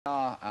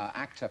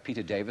actor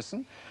Peter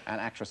Davison and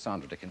actress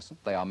Sandra Dickinson.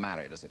 They are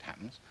married, as it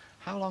happens.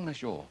 How long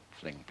has your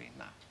fling been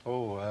now?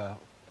 Oh,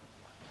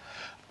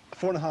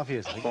 4.5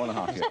 years, I think.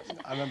 4.5 years.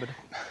 I remember.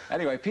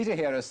 Anyway, Peter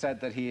here has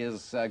said that he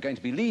is going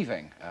to be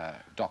leaving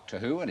Doctor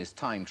Who and his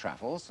time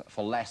travels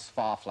for less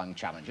far-flung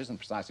challenges, and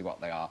precisely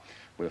what they are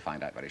we'll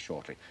find out very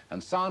shortly.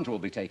 And Sandra will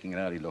be taking an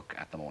early look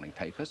at the morning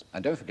papers.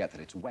 And don't forget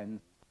that it's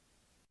Wednesday.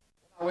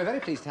 We're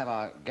very pleased to have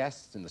our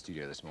guests in the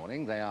studio this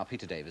morning. They are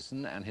Peter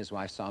Davison and his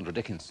wife Sandra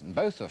Dickinson,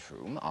 both of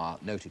whom are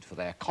noted for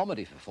their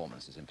comedy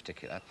performances in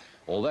particular,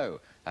 although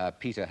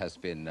Peter has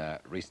been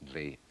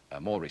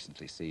more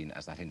recently seen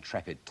as that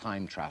intrepid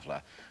time traveller,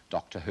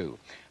 Doctor Who.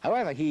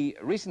 However, he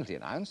recently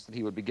announced that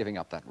he would be giving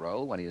up that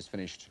role when he has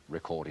finished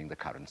recording the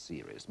current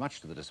series,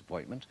 much to the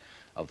disappointment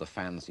of the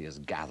fans he has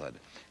gathered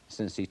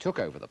since he took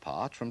over the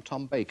part from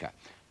Tom Baker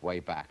way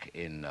back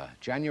in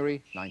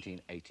January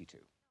 1982.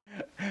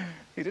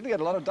 You didn't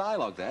get a lot of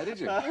dialogue there, did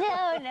you?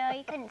 No,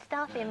 you couldn't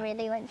stop him,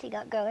 really, once he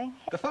got going.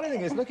 The funny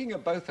thing is, looking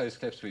at both those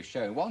clips we've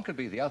shown, one could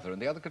be the other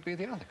and the other could be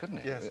the other, couldn't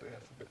it? Yes, yes,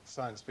 a bit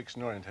science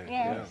fiction orientated.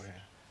 Yes. Yeah.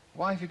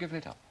 Why have you given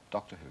it up,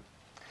 Doctor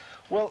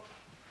Who? Well,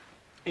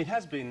 it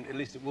has been, at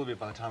least it will be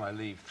by the time I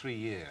leave, 3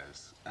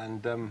 years.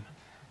 And the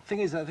thing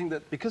is, I think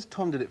that because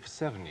Tom did it for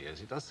 7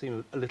 years, it does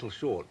seem a little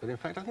short. But in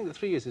fact, I think that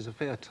 3 years is a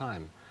fair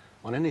time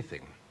on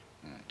anything.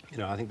 You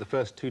know, I think the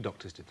first 2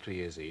 Doctors did 3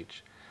 years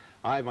each.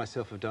 I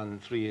myself have done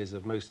 3 years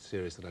of most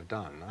series that I've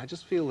done. I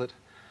just feel that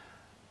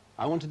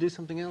I want to do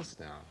something else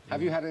now.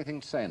 Have you had anything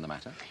to say in the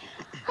matter?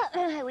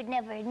 I would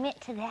never admit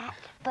to that,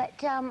 but,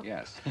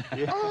 Yes.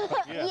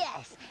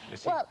 Yes.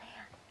 Well,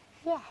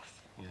 yes.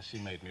 Yes, she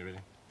made me,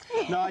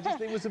 really. No, I just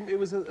think it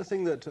was a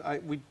thing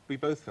that we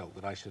both felt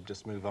that I should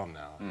just move on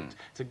now.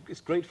 It's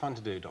great fun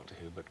to do Doctor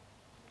Who, but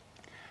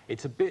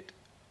it's a bit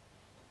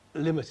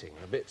limiting,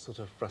 a bit sort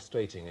of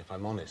frustrating, if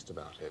I'm honest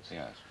about it.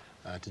 Yes.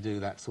 To do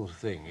that sort of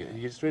thing.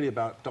 It's really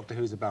about, Doctor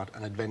Who's about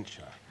an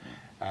adventure.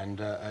 And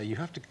you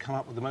have to come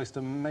up with the most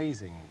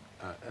amazing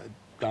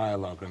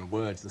dialogue and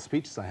words. The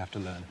speeches I have to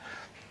learn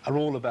are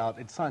all about,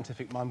 it's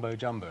scientific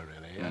mumbo-jumbo,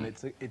 really. And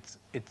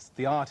it's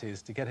the art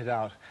is to get it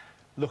out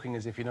looking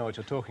as if you know what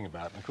you're talking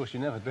about. And of course,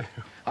 you never do.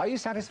 Are you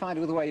satisfied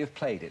with the way you've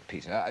played it,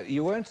 Peter?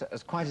 You weren't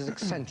quite as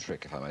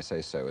eccentric, if I may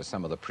say so, as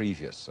some of the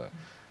previous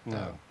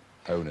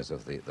owners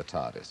of the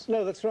TARDIS.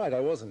 No, that's right, I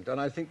wasn't.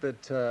 And I think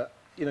that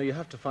you know, you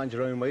have to find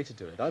your own way to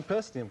do it. I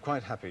personally am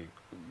quite happy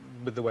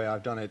with the way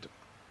I've done it,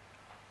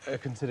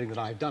 considering that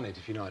I've done it,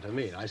 if you know what I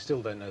mean. I still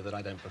don't know that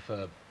I don't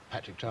prefer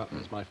Patrick Troughton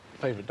as my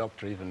favourite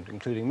Doctor, even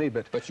including me,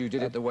 but... But you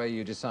did it the way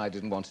you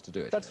decided and wanted to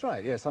do it. That's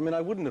right, yes. I mean,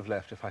 I wouldn't have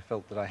left if I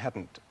felt that I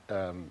hadn't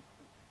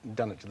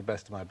done it to the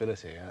best of my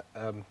ability.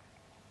 I'd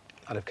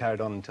have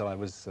carried on until I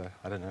was,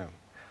 I don't know.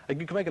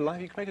 You can make a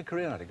life, you can make a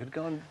career out of it. You could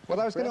go on...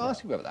 Well, I was going to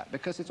ask you about that,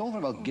 because it's all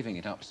very well giving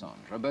it up,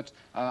 Sandra, but...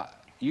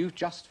 You've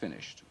just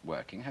finished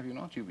working, have you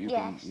not? You've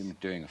been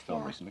doing a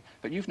film recently,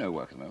 but you've no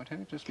work at the moment, have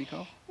you, to speak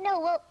of? No,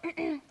 well,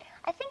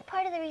 I think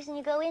part of the reason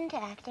you go into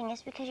acting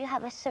is because you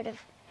have a sort of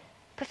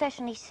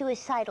professionally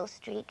suicidal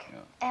streak.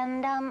 Yeah.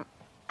 And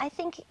I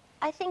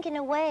think in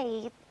a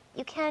way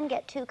you can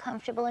get too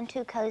comfortable and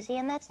too cozy,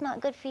 and that's not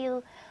good for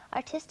you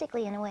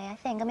artistically in a way, I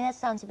think. I mean, that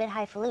sounds a bit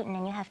highfalutin,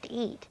 and you have to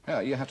eat.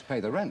 Yeah, you have to pay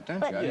the rent,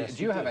 don't you? Yes,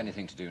 do you have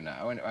anything to do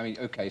now? I mean,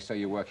 okay, so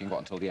you're working, what,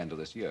 until the end of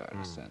this year, in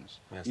a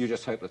sense? Yes. You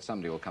just hope that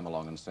somebody will come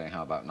along and say,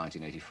 how about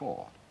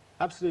 1984?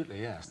 Absolutely,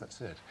 yes, that's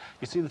it.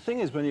 You see, the thing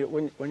is, when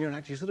you're an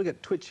actor, you sort of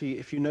get twitchy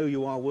if you know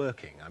you are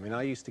working. I mean,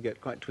 I used to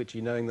get quite twitchy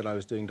knowing that I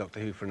was doing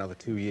Doctor Who for another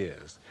 2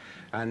 years.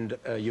 And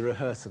you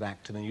rehearse at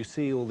Acton, and you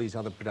see all these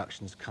other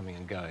productions coming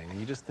and going, and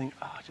you just think,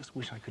 oh, I just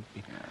wish I could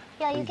be...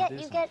 Yeah, you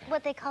get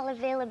what they call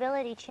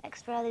availability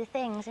checks for other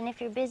things, and if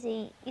you're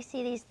busy, you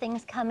see these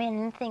things come in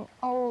and think,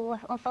 oh,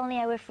 if only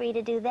I were free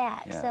to do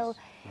that. Yes. So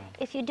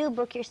if you do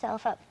book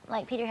yourself up,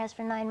 like Peter has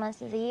for 9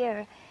 months of the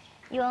year,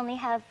 you only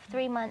have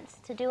 3 months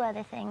to do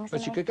other things.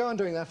 But you could go on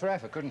doing that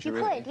forever, couldn't you?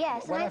 You could,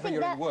 yes. Whenever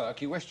you're in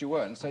work, you wished you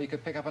weren't, so you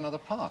could pick up another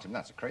part. I mean,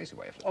 that's a crazy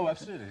way of looking at it. Oh,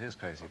 absolutely, it is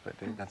crazy, but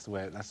that's the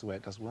way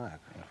it does work,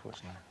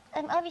 unfortunately.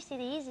 Obviously,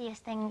 the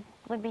easiest thing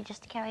would be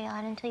just to carry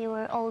on until you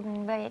were old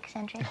and very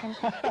eccentric. And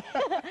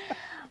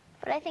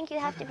but I think you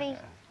have to be...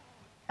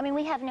 I mean,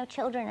 we have no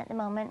children at the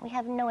moment. We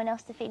have no one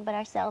else to feed but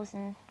ourselves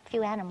and a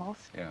few animals.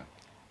 Yeah.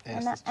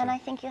 Yes, and I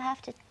think you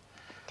have to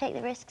take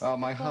the risks. Oh,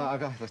 my heart, I've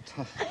got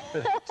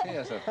the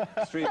tears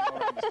are streaming all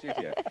around the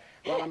studio.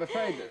 Well, I'm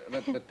afraid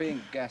that being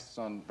guests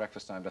on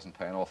Breakfast Time doesn't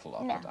pay an awful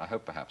lot, but I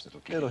hope perhaps it'll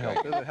keep It'll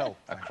help.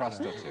 A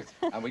crust or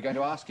two. And we're going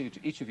to ask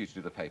each of you to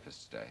do the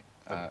papers today.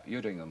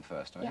 You're doing them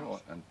first, aren't you?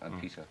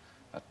 And Peter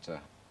at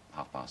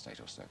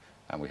 8:30 or so.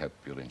 And we hope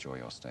you'll enjoy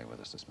your stay with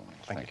us this morning.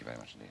 Thank you very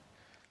much indeed.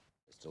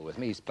 Still with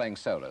me. He's playing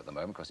solo at the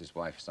moment because his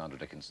wife, Sandra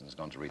Dickinson, has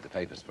gone to read the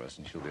papers for us,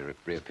 and she'll be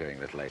reappearing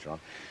a little later on.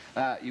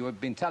 You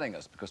have been telling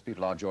us, because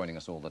people are joining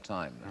us all the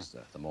time as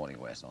the morning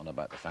wears on,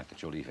 about the fact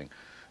that you're leaving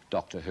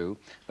Doctor Who.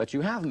 But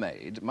you have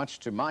made, much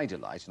to my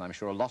delight, and I'm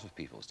sure a lot of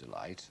people's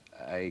delight,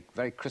 a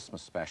very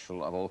Christmas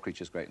special of All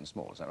Creatures Great and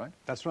Small. Is that right?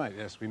 That's right,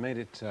 yes. We made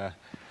it...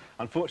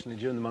 unfortunately,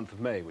 during the month of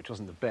May, which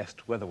wasn't the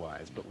best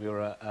weather-wise, but we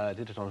were,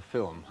 did it on a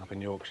film up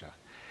in Yorkshire.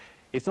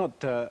 It's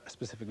not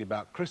specifically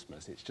about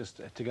Christmas, it's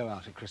just to go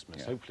out at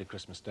Christmas, hopefully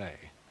Christmas Day.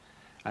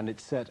 And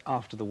it's set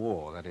after the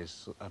war, that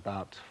is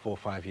about 4 or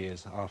 5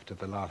 years after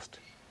the last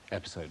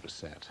episode was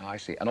set. I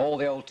see. And all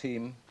the old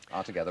team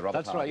are together,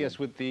 Robert That's right, yes,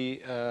 with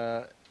the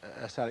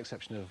sad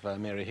exception of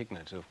Mary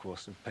Hignett, who, of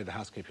course, who played the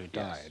housekeeper who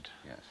died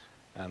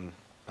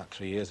about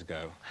 3 years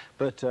ago.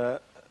 But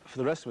for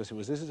the rest of us, it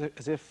was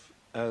as if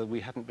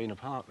we hadn't been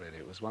apart, really.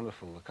 It was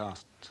wonderful. The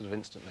cast sort of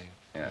instantly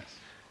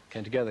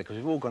came together, because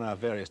we've all gone our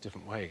various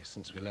different ways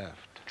since we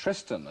left.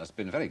 Tristan has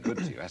been very good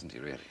to you, hasn't he,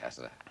 really, as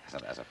a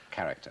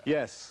character?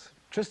 Yes.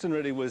 Tristan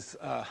really was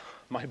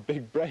my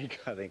big break,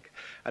 I think.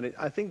 And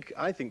I think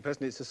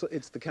personally,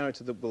 it's the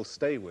character that will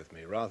stay with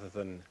me, rather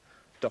than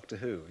Doctor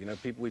Who. You know,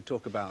 we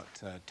talk about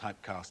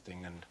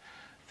typecasting and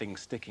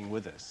things sticking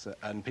with us,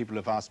 and people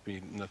have asked me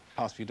in the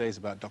past few days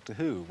about Doctor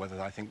Who, whether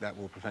I think that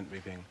will prevent me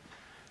being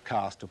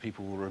cast, or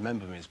people will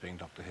remember me as being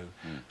Doctor Who.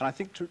 And I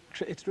think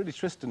it's really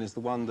Tristan is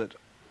the one that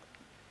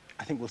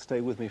I think will stay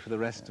with me for the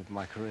rest of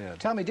my career.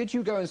 Tell me, did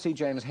you go and see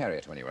James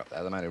Herriot when you were up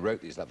there, the man who wrote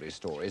these lovely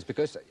stories?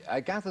 Because I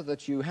gather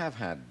that you have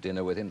had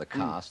dinner with him, the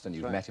cast, and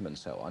you've met him and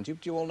so on. Do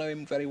you all know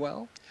him very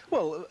well?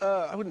 Well,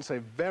 I wouldn't say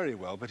very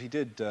well, but he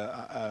did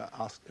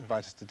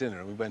invite us to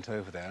dinner, and we went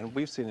over there, and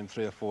we've seen him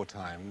 3 or 4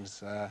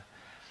 times.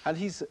 And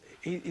he's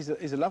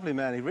a lovely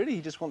man.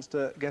 He just wants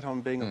to get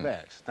on being a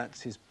vet. That's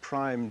his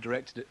prime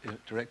directive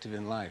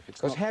in life.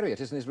 Because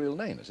Herriot isn't his real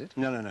name, is it?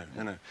 No.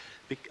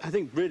 I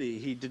think really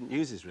he didn't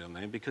use his real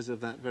name because of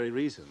that very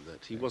reason,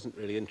 that he wasn't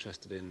really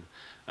interested in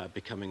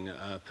becoming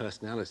a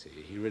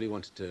personality. He really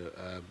wanted to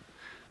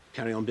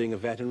carry on being a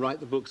vet and write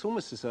the books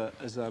almost as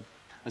a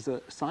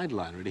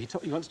sideline, really.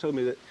 He once told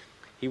me that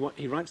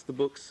he writes the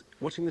books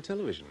watching the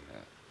television.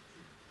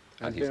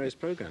 And various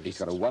programmes. He's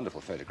got a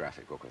wonderful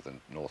photographic book of the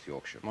North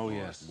Yorkshire. Oh,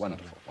 yes.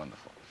 Wonderful,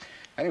 wonderful.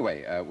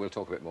 Anyway, we'll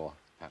talk a bit more,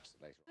 perhaps,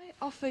 later. I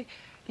offer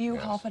you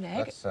half an egg.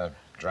 Let's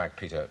drag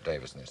Peter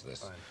Davison into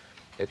this.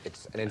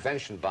 It's an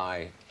invention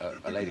by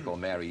a lady called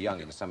Mary Young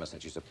in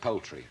Somerset. She's a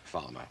poultry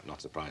farmer,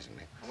 not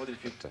surprisingly. I wondered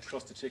if you'd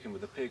crossed a chicken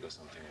with a pig or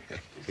something.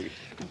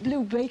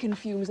 Blue bacon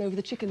fumes over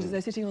the chickens as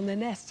they're sitting on their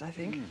nests, I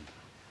think.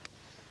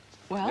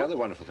 Well, the other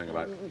wonderful thing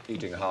about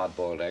eating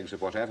hard-boiled eggs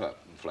of whatever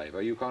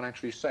flavour, you can't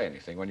actually say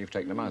anything when you've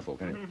taken a mouthful,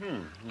 can you?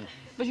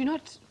 But you're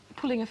not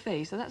pulling a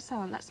face, so that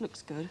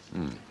looks good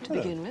to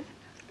begin with.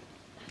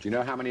 Do you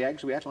know how many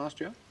eggs we ate last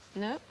year?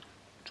 No.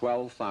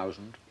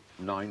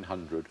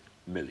 12,900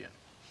 million.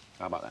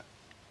 How about that?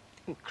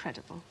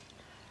 Incredible.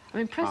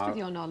 I'm impressed with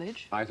your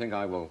knowledge. I think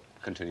I will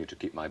continue to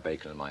keep my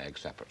bacon and my eggs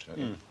separate,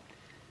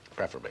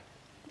 preferably.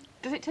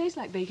 Does it taste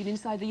like bacon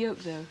inside the yolk,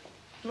 though?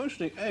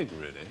 Mostly egg,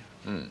 really.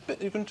 But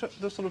you can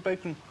the sort of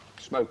bacon...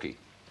 Smoky.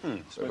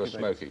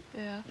 Smoky.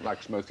 Yeah.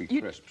 Like smoky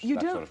crisps,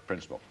 that sort of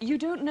principle. You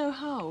don't know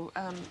how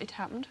it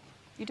happened?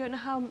 You don't know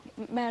how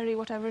Mary,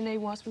 whatever her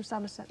name was, from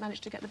Somerset,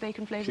 managed to get the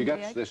bacon flavour in the egg?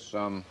 She gets this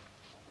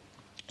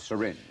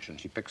syringe, and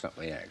she picks up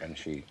the egg, and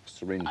she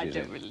syringes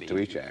it to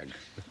each egg.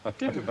 I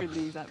don't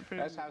believe that.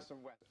 Let's have some...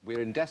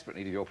 We're in desperate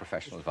need of your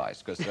professional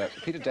advice, because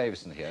Peter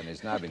Davison here, and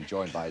has now been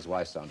joined by his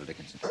wife, Sandra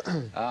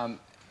Dickinson.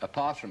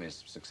 Apart from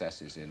his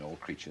successes in All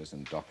Creatures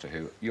and Doctor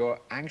Who, you're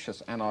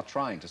anxious and are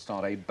trying to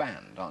start a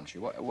band, aren't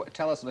you?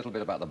 Tell us a little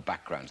bit about the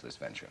background to this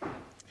venture.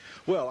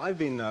 Well, I've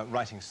been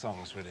writing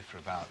songs, really, for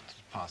about the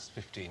past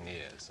 15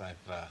 years. I've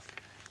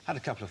had a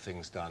couple of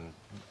things done,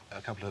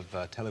 a couple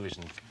of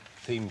television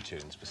theme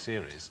tunes for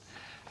series,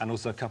 and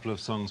also a couple of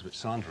songs which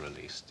Sandra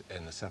released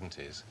in the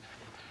 70s.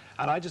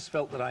 And I just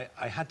felt that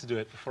I had to do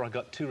it before I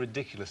got too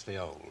ridiculously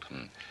old.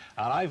 And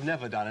I've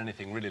never done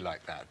anything really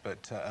like that,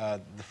 but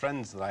the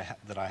friends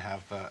that I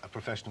have are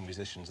professional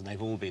musicians, and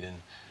they've all been in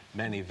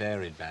many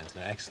varied bands,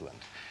 and they're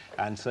excellent.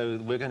 And so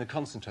we're going to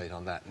concentrate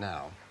on that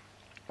now.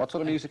 What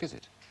sort of music is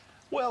it?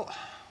 Well,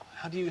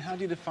 how do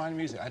you define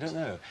music? I don't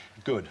know.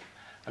 Good.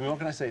 I mean, what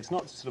can I say? It's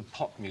not sort of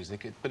pop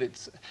music, but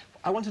it's...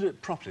 I want to do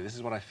it properly. This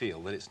is what I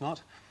feel, that it's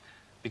not...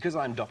 Because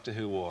I'm Doctor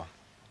Who or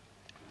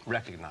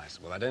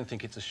recognisable, I don't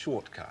think it's a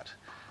shortcut.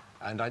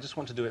 And I just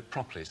want to do it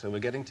properly. So we're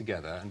getting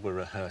together and we're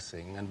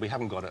rehearsing, and we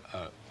haven't got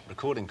a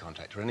recording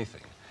contract or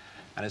anything.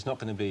 And it's not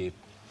going to be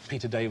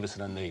Peter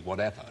Davison and the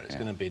whatever. It's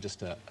going to be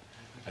just a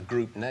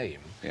group name.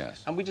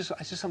 Yes. And it's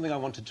just something I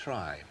want to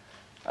try.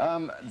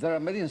 There are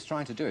millions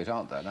trying to do it,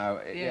 aren't there? Now,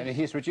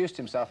 he's reduced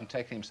himself and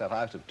taken himself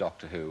out of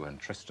Doctor Who and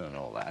Tristan and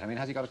all that. I mean,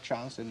 has he got a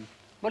chance in...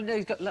 Well,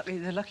 no,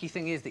 the lucky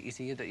thing is that you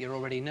see that you're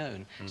already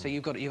known. So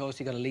you've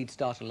obviously got a lead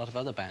start in a lot of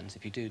other bands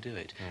if you do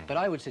it. But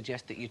I would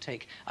suggest that you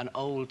take an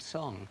old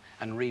song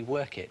and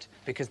rework it,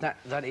 because that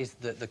is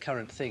the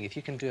current thing. If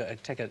you can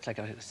take a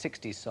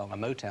 60s song, a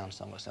Motown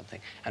song or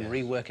something, and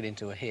rework it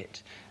into a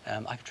hit.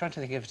 I'm trying to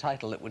think of a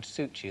title that would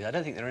suit you. I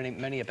don't think there are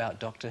many about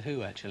Doctor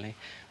Who, actually,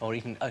 or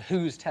even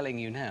Who's Telling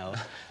You Now.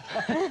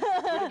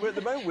 At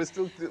the moment,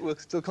 we're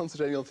still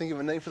concentrating on thinking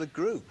of a name for the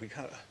group. We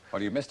can't...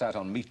 Well, you missed out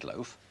on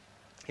Meatloaf.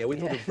 Yeah,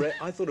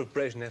 I thought of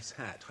Brezhnev's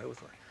hat. I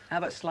always like... How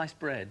about sliced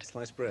bread?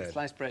 Sliced bread.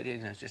 Sliced bread,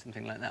 just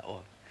something like that.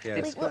 Or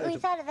Yeah, we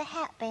thought of the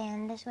Hat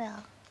Band as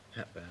well.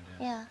 Hat Band,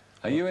 Yeah.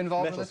 Are you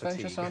involved in Metal this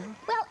venture, fatigue. Sandra?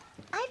 Well,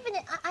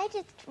 I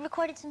did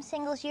recorded some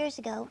singles years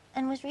ago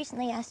and was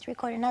recently asked to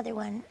record another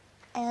one.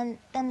 And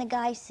then the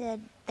guy said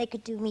they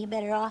could do me a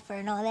better offer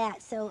and all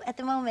that. So at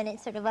the moment,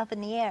 it's sort of up in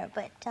the air.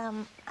 But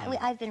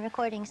I've been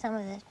recording some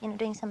of the,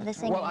 doing some of the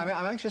singing. Well, I'm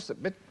anxious a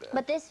bit...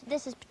 But this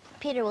is,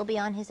 Peter will be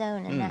on his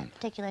own in that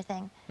particular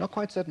thing. Not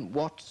quite certain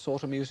what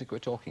sort of music we're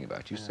talking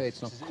about. You say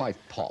it's not quite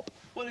pop.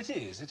 Well, it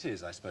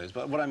is, I suppose.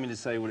 But what I mean to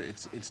say, well,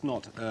 it's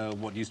not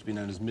what used to be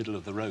known as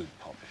middle-of-the-road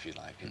pop, if you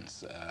like.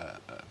 It's...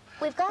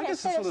 We've got a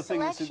sort of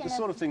selection. selection The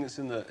sort of thing that's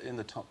in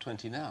the top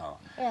 20 now.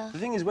 Yeah. The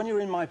thing is, when you're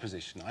in my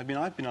position, I've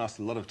been asked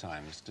a lot of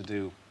times to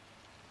do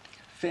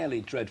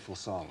fairly dreadful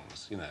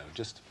songs,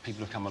 just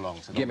people have come along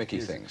and said...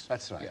 Gimmicky things.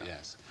 That's right,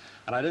 yes.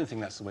 And I don't think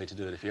that's the way to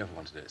do it if you ever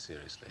want to do it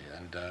seriously.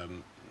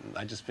 And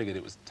I just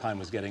figured time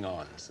was getting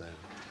on, so...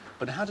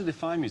 But how to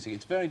define music?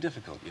 It's very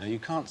difficult. You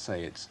can't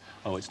say it's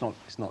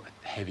not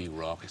heavy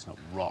rock, it's not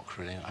rock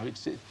really. I mean,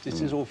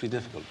 it is awfully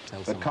difficult to tell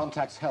But someone.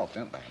 contacts help,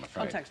 don't they, I'm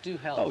afraid? Contacts do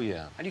help. Oh,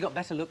 yeah. And you've got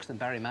better looks than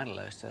Barry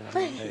Manilow, so I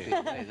mean, you'd be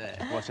right there.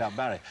 Watch out,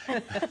 Barry.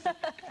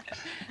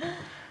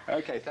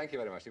 OK, thank you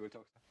very much. We'll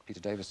talk to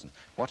Peter Davison.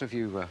 What have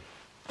you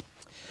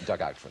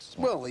dug out for us this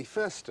morning? Well, the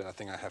first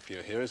thing I have for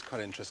you here is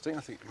quite interesting. I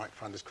think you might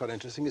find this quite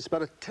interesting. It's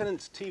about a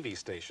tenants' TV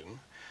station.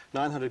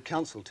 900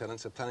 council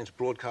tenants are planning to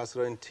broadcast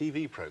their own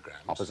TV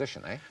programmes.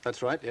 Opposition, eh?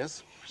 That's right,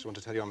 yes. Just want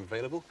to tell you I'm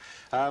available.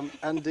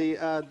 And they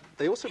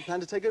also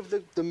plan to take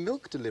over the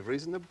milk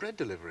deliveries and the bread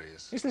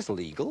deliveries. Is this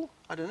legal?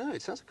 I don't know.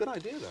 It sounds a good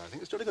idea, though. I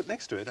think it's really good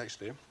next to it,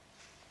 actually.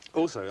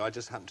 Also, I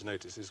just happened to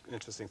notice this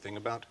interesting thing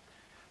about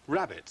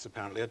rabbits,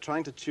 apparently, are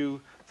trying to chew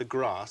the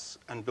grass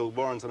and build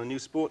warrens on a new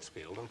sports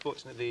field.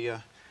 Unfortunately,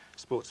 the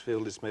sports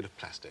field is made of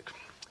plastic.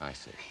 I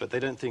see. But they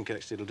don't think,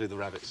 actually, it'll do the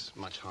rabbits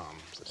much harm.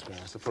 So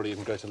they'll probably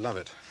even grow to love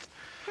it.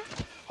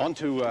 On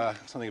to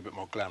something a bit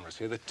more glamorous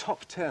here. The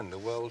top 10, the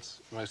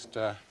world's most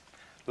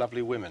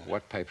lovely women.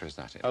 What paper is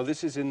that in? Oh,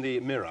 this is in the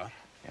Mirror.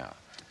 Yeah.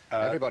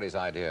 Everybody's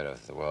idea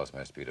of the world's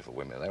most beautiful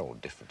women, they're all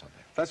different, aren't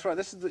they? That's right.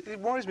 It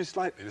worries me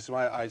slightly. This is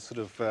why I sort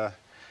of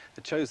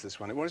chose this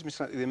one. It worries me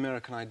slightly, the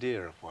American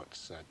idea of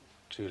what's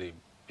truly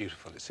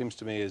beautiful. It seems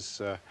to me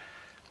is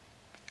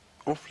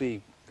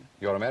awfully...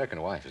 Your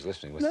American wife is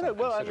listening with No,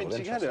 well, I mean,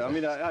 she had it. I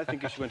mean, I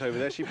think if she went over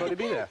there, she'd probably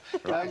be there.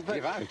 Right, but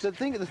give out. the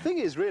thing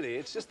is, really,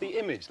 it's just the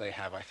image they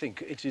have, I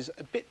think. It is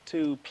a bit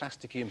too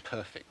plasticky and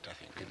perfect, I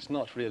think. It's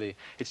not really...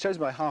 It's chosen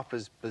by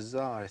Harper's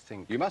Bazaar, I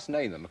think. You must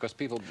name them, because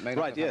people may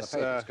not Right, have yes. the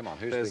papers. Come on,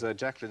 who's there's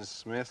Jacqueline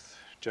Smith,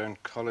 Joan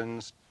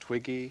Collins,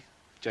 Twiggy,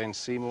 Jane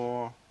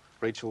Seymour,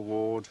 Rachel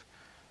Ward,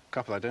 a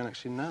couple I don't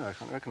actually know, I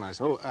can't recognise.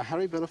 Oh,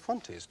 Harry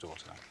Belafonte's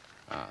daughter.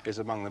 Is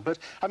among them. But,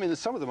 I mean,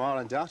 some of them are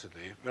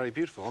undoubtedly very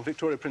beautiful. On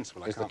Victoria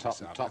Principal, I can't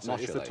miss out. top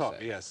notch, It's the top,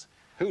 yes.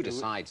 Who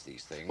decides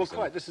these things? Well,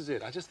 quite, this is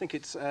it. I just think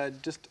it's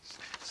just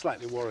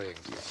slightly worrying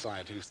to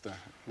decide who's the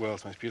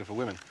world's most beautiful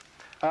women.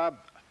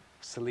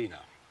 Selena.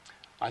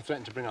 I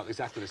threatened to bring up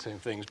exactly the same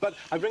things, but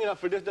I bring it up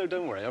for a different... No,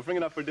 don't worry, I bring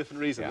it up for a different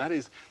reason. Yeah. That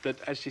is that,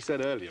 as she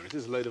said earlier, it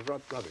is a load of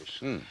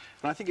rubbish. And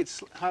I think it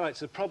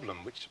highlights a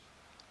problem, which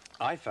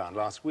I found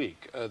last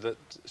week, that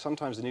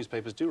sometimes the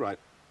newspapers do write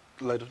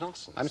a load of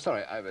nonsense. I'm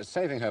sorry, I was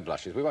saving her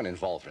blushes. We weren't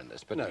involved in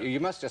this, but No.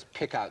 you must just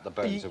pick out the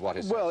bones of what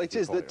is... Well, it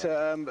is that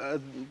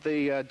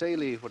the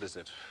Daily... What is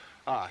it?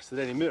 It's the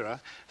Daily Mirror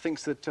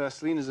thinks that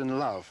Selena's in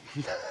love.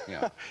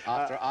 Yeah.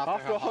 After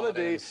a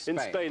holiday in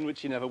Spain, which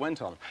she never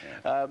went on.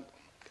 Yeah.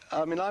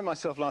 I mean, I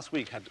myself last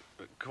week had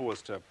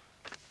cause to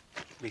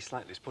be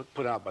slightly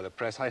put out by the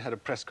press. I had a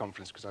press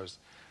conference because I was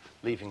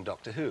leaving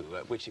Doctor Who,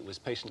 at which it was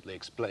patiently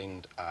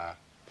explained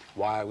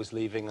why I was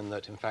leaving and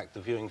that, in fact,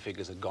 the viewing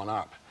figures had gone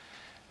up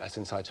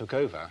since I took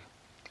over.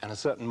 And a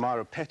certain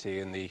Myra Petty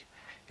in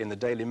the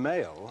Daily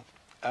Mail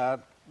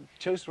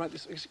chose to write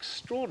this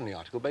extraordinary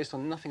article based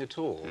on nothing at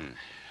all.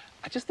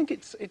 I just think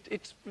it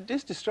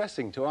is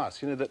distressing to us,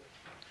 that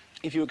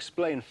if you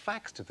explain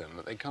facts to them,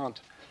 that they can't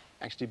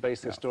actually base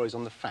their stories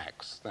on the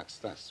facts.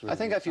 That's really... I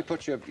think if you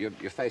put your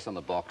face on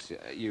the box,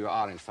 you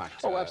are, in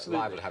fact,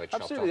 liable to have it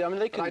chopped Absolutely. off. I mean,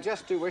 they can... But I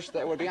just do wish that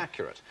it would be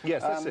accurate.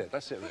 Yes,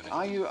 that's it,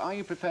 really. Are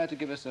you prepared to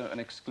give us an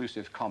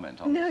exclusive comment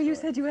on No, this you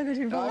story? said you weren't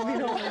involved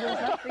in all of this.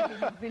 I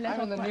think you'd be let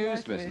I'm in off the quite news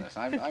lightly. business.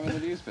 I'm in the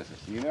news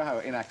business. You know how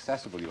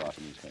inaccessible you are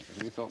to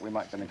newspapers. We thought we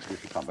might get an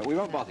exclusive comment, but we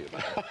won't bother you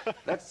about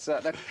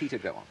that. Let Peter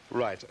go on.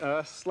 Right,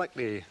 a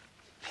slightly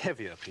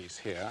heavier piece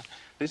here.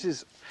 This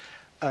is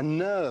a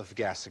nerve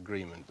gas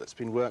agreement that's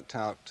been worked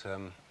out.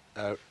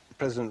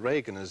 President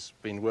Reagan has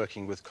been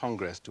working with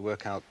Congress to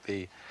work out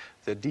the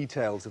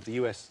details of the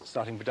US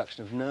starting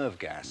production of nerve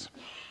gas,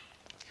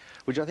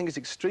 which I think is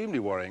extremely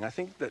worrying. I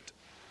think that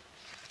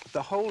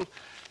the whole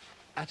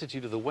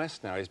attitude of the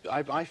West now,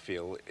 I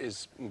feel,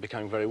 is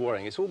becoming very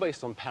worrying. It's all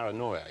based on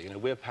paranoia.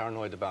 We're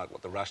paranoid about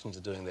what the Russians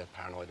are doing, they're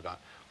paranoid about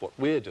what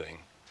we're doing.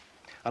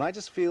 And I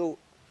just feel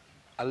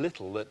a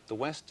little that the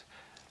West,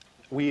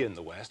 we in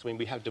the West, I mean,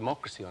 we have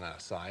democracy on our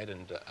side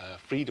and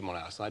freedom on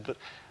our side, but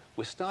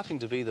we're starting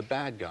to be the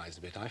bad guys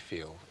a bit, I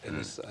feel. In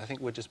this, I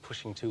think we're just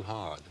pushing too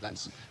hard.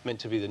 That's meant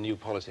to be the new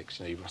politics,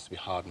 you know, you must be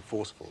hard and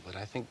forceful, but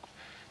I think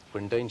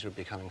we're in danger of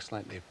becoming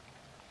slightly...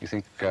 You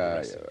think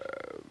you're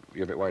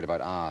a bit worried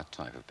about our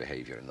type of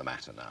behaviour in the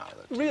matter now?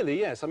 That... Really,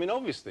 yes. I mean,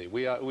 obviously,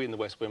 we in the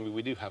West, when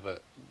we do have a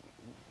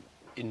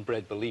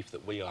inbred belief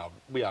that we are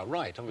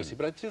right, obviously,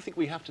 but I do think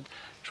we have to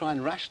try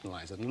and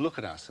rationalise it and look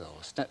at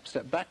ourselves,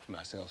 step back from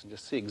ourselves and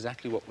just see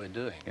exactly what we're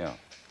doing. Yeah.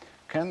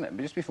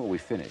 Just before we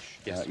finish,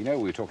 yes. You know,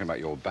 we were talking about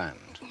your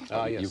band.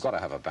 Yes. You've got to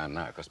have a band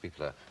now, because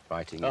people are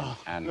writing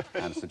in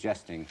and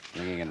suggesting,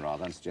 ringing in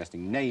rather, and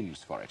suggesting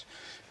names for it.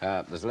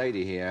 There's a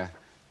lady here,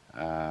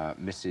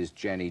 Mrs.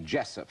 Jenny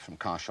Jessup from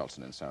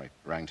Carshalton in Surrey,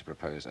 rang to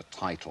propose a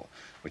title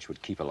which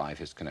would keep alive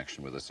his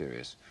connection with the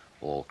series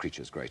All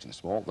Creatures Great and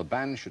Small. The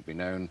band should be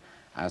known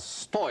as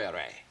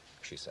Stoyere,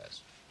 she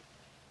says.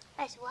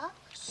 As what?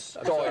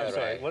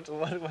 Stoyere. What's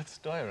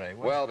Stoyere?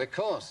 Well,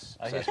 because,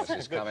 says yes.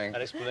 Mrs. Cumming,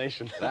 An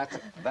explanation.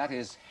 that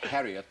is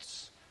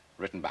Harriet's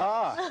written back.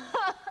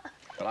 Ah!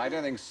 But I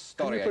don't think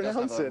Stoyere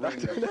pronounce doesn't it?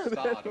 have a ring of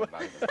stardom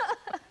about it.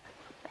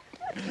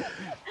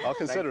 I'll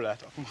consider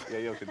that. Yeah,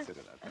 you'll consider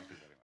that.